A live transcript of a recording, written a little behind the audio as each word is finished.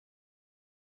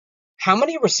How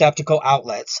many receptacle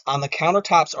outlets on the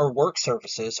countertops or work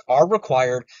surfaces are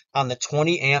required on the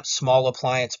 20 amp small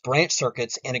appliance branch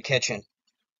circuits in a kitchen?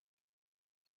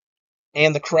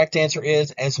 And the correct answer is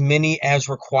as many as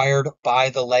required by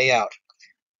the layout.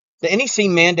 The NEC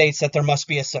mandates that there must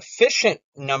be a sufficient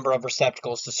number of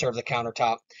receptacles to serve the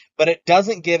countertop, but it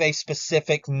doesn't give a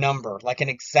specific number, like an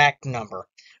exact number,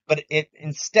 but it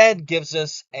instead gives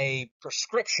us a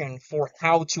prescription for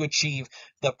how to achieve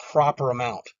the proper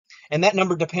amount. And that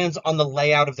number depends on the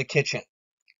layout of the kitchen.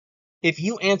 If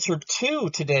you answered 2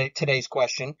 today's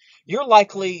question, you're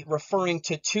likely referring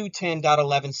to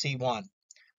 210.11c1.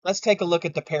 Let's take a look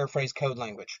at the paraphrase code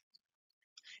language.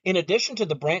 In addition to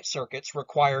the branch circuits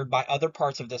required by other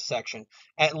parts of this section,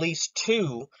 at least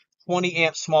two 20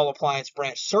 amp small appliance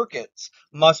branch circuits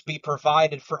must be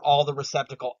provided for all the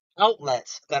receptacle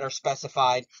outlets that are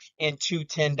specified in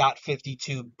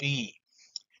 210.52b.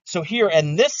 So here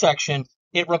in this section,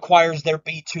 it requires there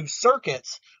be two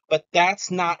circuits, but that's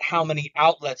not how many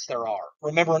outlets there are.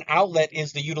 Remember, an outlet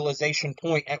is the utilization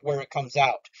point at where it comes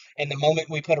out. And the moment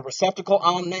we put a receptacle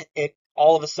on it, it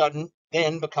all of a sudden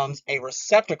then becomes a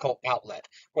receptacle outlet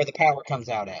where the power comes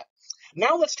out at.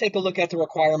 Now let's take a look at the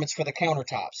requirements for the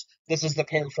countertops. This is the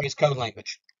paraphrase code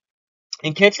language.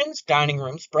 In kitchens, dining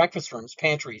rooms, breakfast rooms,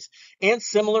 pantries, and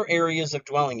similar areas of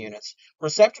dwelling units,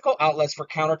 receptacle outlets for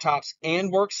countertops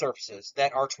and work surfaces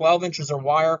that are 12 inches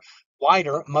or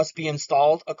wider must be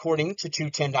installed according to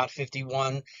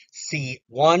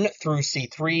 210.51C1 through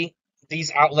C3.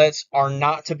 These outlets are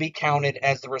not to be counted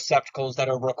as the receptacles that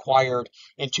are required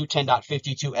in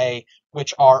 210.52A,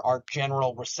 which are our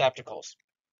general receptacles.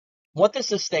 What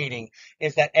this is stating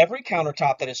is that every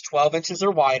countertop that is 12 inches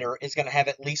or wider is going to have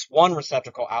at least one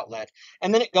receptacle outlet.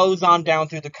 And then it goes on down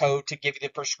through the code to give you the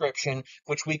prescription,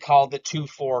 which we call the 2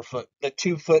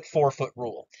 foot 4 foot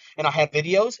rule. And I have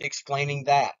videos explaining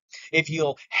that. If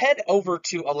you'll head over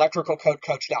to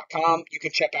electricalcodecoach.com, you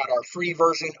can check out our free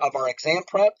version of our exam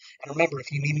prep. And remember,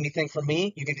 if you need anything from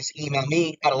me, you can just email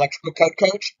me at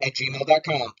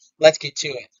electricalcodecoach@gmail.com. Let's get to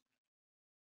it.